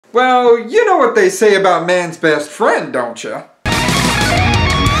Well, you know what they say about man's best friend, don't you?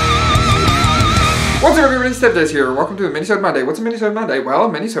 What's up everybody, Stepdad here. Welcome to a Minisode Monday. What's a Minisode Monday? Well, a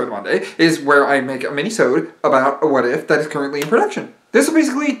Minisode Monday is where I make a Minisode about a what if that is currently in production. This will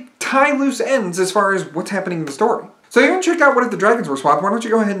basically tie loose ends as far as what's happening in the story. So you haven't checked out What If the Dragons Were Swapped, why don't you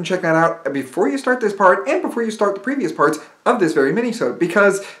go ahead and check that out before you start this part and before you start the previous parts of this very Minisode,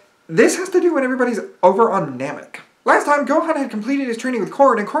 because this has to do when everybody's over on Namek. Last time, Gohan had completed his training with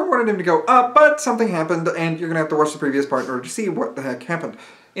Korn, and Korn wanted him to go up, but something happened, and you're going to have to watch the previous part in order to see what the heck happened.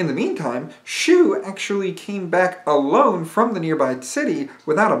 In the meantime, Shu actually came back alone from the nearby city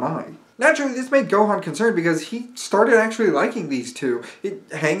without a Mai. Naturally, this made Gohan concerned because he started actually liking these two.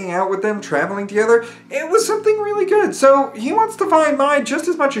 Hanging out with them, traveling together, it was something really good. So he wants to find Mai just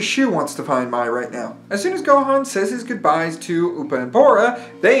as much as Shu wants to find Mai right now. As soon as Gohan says his goodbyes to Appa and Bora,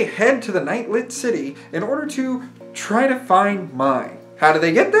 they head to the night-lit city in order to try to find Mai. How do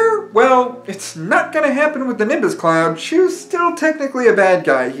they get there? Well, it's not going to happen with the Nimbus Cloud. Shu's still technically a bad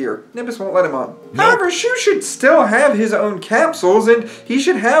guy here. Nimbus won't let him on. Nope. However, Shu should still have his own capsules, and he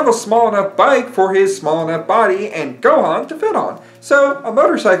should have a small enough bike for his small enough body and Gohan to fit on. So, a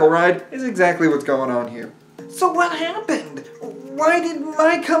motorcycle ride is exactly what's going on here. So what happened? Why did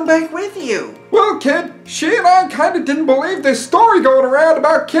Mai come back with you? Well, kid, she and I kind of didn't believe this story going around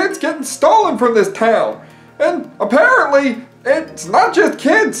about kids getting stolen from this town. And apparently, it's not just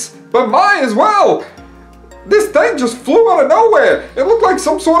kids, but Mai as well. This thing just flew out of nowhere. It looked like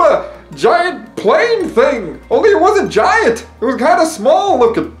some sort of giant plane thing. Only it wasn't giant. It was kind of small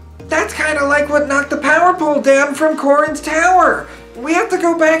looking. That's kind of like what knocked the power pole down from Korin's tower. We have to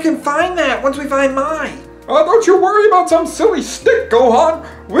go back and find that once we find Mai. Don't you worry about some silly stick, Gohan.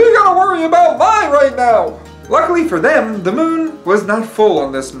 We gotta worry about Mai right now. Luckily for them, the moon was not full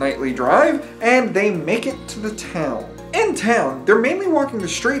on this nightly drive, and they make it to the town. In town, they're mainly walking the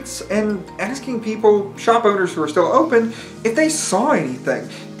streets and asking people, shop owners who are still open, if they saw anything.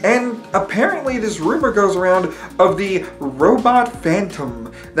 And apparently this rumor goes around of the robot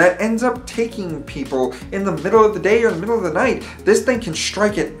phantom that ends up taking people in the middle of the day or the middle of the night. This thing can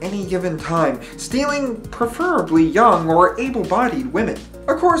strike at any given time, stealing preferably young or able-bodied women.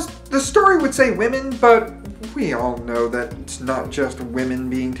 Of course, the story would say women, but we all know that it's not just women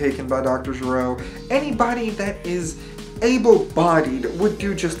being taken by Dr. Gero. Anybody that is able-bodied would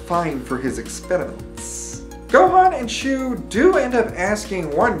do just fine for his experiments. Gohan and Shu do end up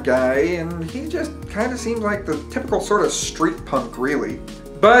asking one guy, and he just kind of seems like the typical sort of street punk, really.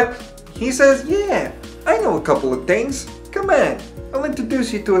 But he says, yeah, I know a couple of things. Come on, I'll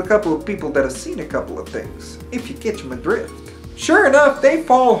introduce you to a couple of people that have seen a couple of things, if you catch my drift. Sure enough, they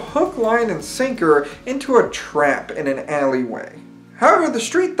fall hook, line, and sinker into a trap in an alleyway. However, the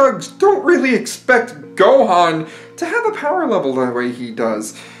street thugs don't really expect Gohan to have a power level the way he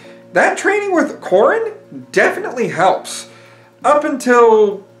does. That training with Korin definitely helps. Up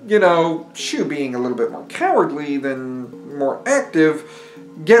until, you know, Shu being a little bit more cowardly than more active,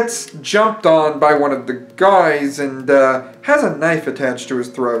 gets jumped on by one of the guys and has a knife attached to his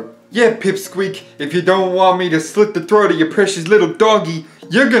throat. Yeah, Pipsqueak, if you don't want me to slit the throat of your precious little doggy,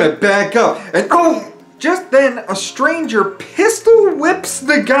 you're gonna back up and oh! Just then, a stranger pistol whips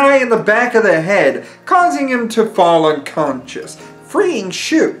the guy in the back of the head, causing him to fall unconscious, freeing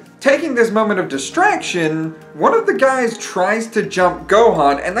Shu. Taking this moment of distraction, one of the guys tries to jump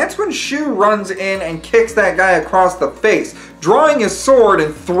Gohan, and that's when Shu runs in and kicks that guy across the face, drawing his sword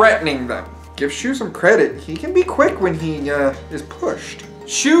and threatening them. Give Shu some credit, he can be quick when he is pushed.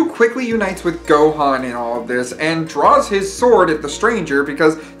 Shu quickly unites with Gohan in all of this and draws his sword at the stranger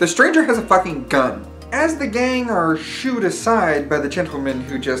because the stranger has a fucking gun. As the gang are shooed aside by the gentleman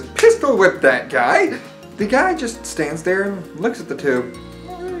who just pistol whipped that guy, the guy just stands there and looks at the two.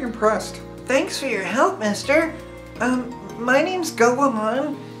 Not really impressed. Thanks for your help, mister. My name's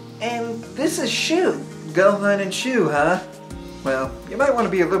Gohan, and this is Shu. Gohan and Shu, huh? Well, you might want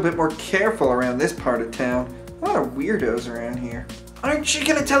to be a little bit more careful around this part of town. A lot of weirdos around here. Aren't you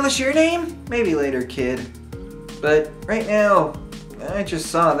gonna tell us your name? Maybe later, kid. But right now, I just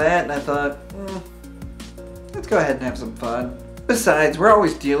saw that and I thought, let's go ahead and have some fun. Besides, we're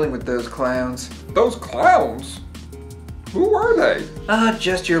always dealing with those clowns. Those clowns? Who were they?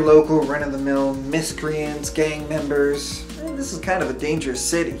 Just your local run-of-the-mill miscreants, gang members. This is kind of a dangerous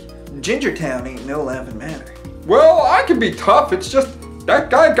city. Gingertown ain't no laughing matter. Well, I can be tough, it's just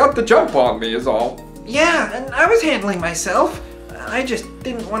that guy got the jump on me is all. Yeah, and I was handling myself. I just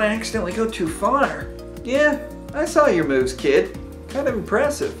didn't want to accidentally go too far. Yeah, I saw your moves, kid. Kind of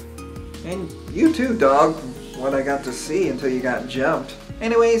impressive. And you too, dog. What I got to see until you got jumped.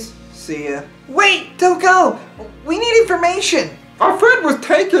 Anyways, see ya. Wait, don't go! We need information! Our friend was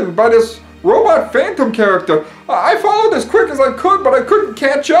taken by this robot phantom character. I followed as quick as I could, but I couldn't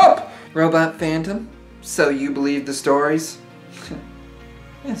catch up. Robot Phantom? So you believe the stories?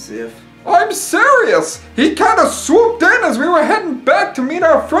 As if. I'm serious! He kind of swooped in as we were heading back to meet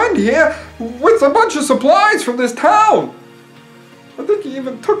our friend here with a bunch of supplies from this town. I think he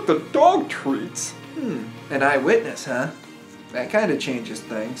even took the dog treats. An eyewitness, huh? That kind of changes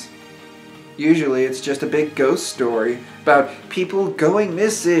things. Usually it's just a big ghost story about people going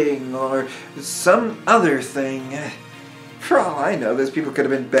missing or some other thing. For all I know, those people could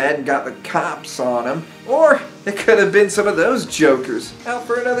have been bad and got the cops on them. Or it could have been some of those jokers out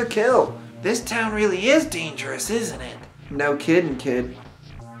for another kill. This town really is dangerous, isn't it? No kidding, kid.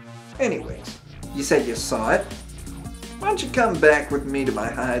 Anyways, you said you saw it. Why don't you come back with me to my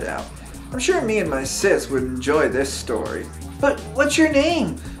hideout? I'm sure me and my sis would enjoy this story. But what's your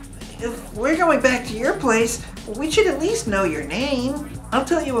name? If we're going back to your place, we should at least know your name. I'll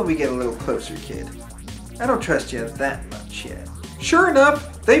tell you when we get a little closer, kid. I don't trust you that much yet. Sure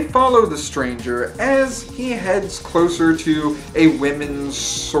enough, they follow the stranger as he heads closer to a women's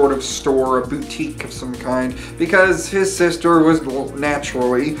sort of store, a boutique of some kind, because his sister was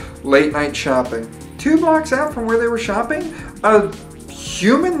naturally late night shopping. 2 blocks out from where they were shopping, a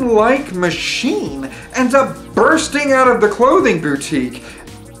human-like machine ends up bursting out of the clothing boutique,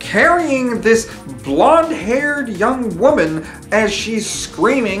 carrying this blonde-haired young woman as she's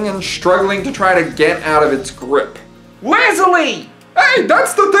screaming and struggling to try to get out of its grip. Leslie! Hey,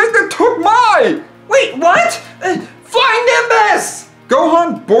 that's the thing that took my... Wait, what? Flying Nimbus!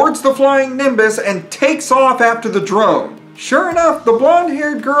 Gohan boards the flying Nimbus and takes off after the drone. Sure enough, the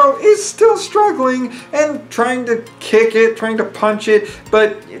blonde-haired girl is still struggling and trying to kick it, trying to punch it,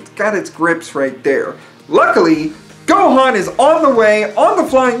 but it's got its grips right there. Luckily, Gohan is on the way, on the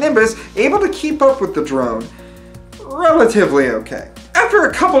flying Nimbus, able to keep up with the drone. Relatively okay. After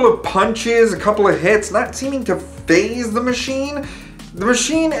a couple of punches, a couple of hits, not seeming to phase the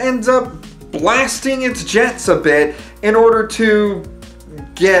machine ends up blasting its jets a bit in order to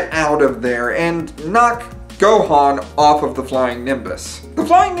get out of there and knock Gohan off of the flying Nimbus. The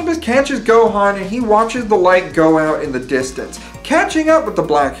flying Nimbus catches Gohan and he watches the light go out in the distance. Catching up with the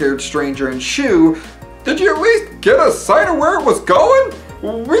black-haired stranger and Shu, did you at least get a sight of where it was going?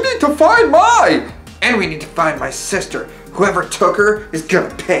 We need to find Mai! And we need to find my sister. Whoever took her is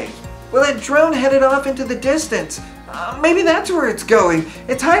gonna pay. Well, that drone headed off into the distance. Maybe that's where it's going.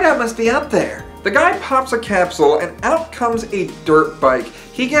 Its hideout must be up there. The guy pops a capsule and out comes a dirt bike.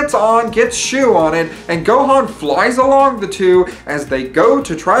 He gets on, gets Shu on it, and Gohan flies along the two as they go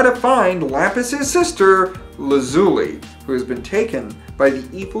to try to find Lapis' sister, Lazuli, who has been taken by the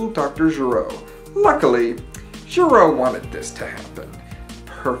evil Dr. Gero. Luckily, Gero wanted this to happen.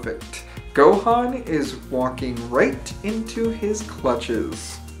 Perfect. Gohan is walking right into his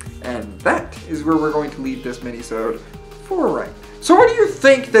clutches. And that is where we're going to leave this minisode for right. So what do you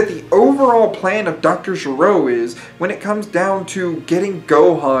think that the overall plan of Dr. Gero is when it comes down to getting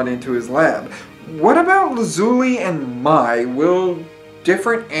Gohan into his lab? What about Lazuli and Mai? Will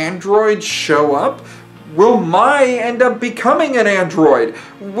different androids show up? Will Mai end up becoming an android?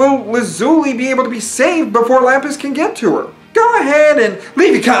 Will Lazuli be able to be saved before Lapis can get to her? Go ahead and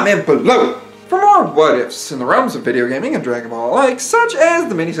leave a comment below for more what-ifs in the realms of video gaming and Dragon Ball alike, such as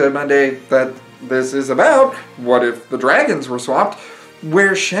the Minisode Monday that this is about. What if the dragons were swapped?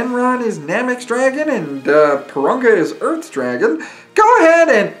 Where Shenron is Namek's dragon and Porunga is Earth's dragon. Go ahead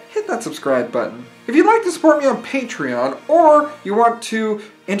and hit that subscribe button. If you'd like to support me on Patreon, or you want to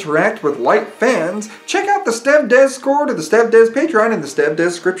interact with light fans, check out the Stev Discord or the Stev Des Patreon in the Stev Des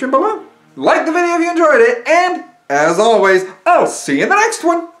description below. Like the video if you enjoyed it, and as always, I'll see you in the next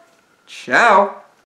one. Ciao.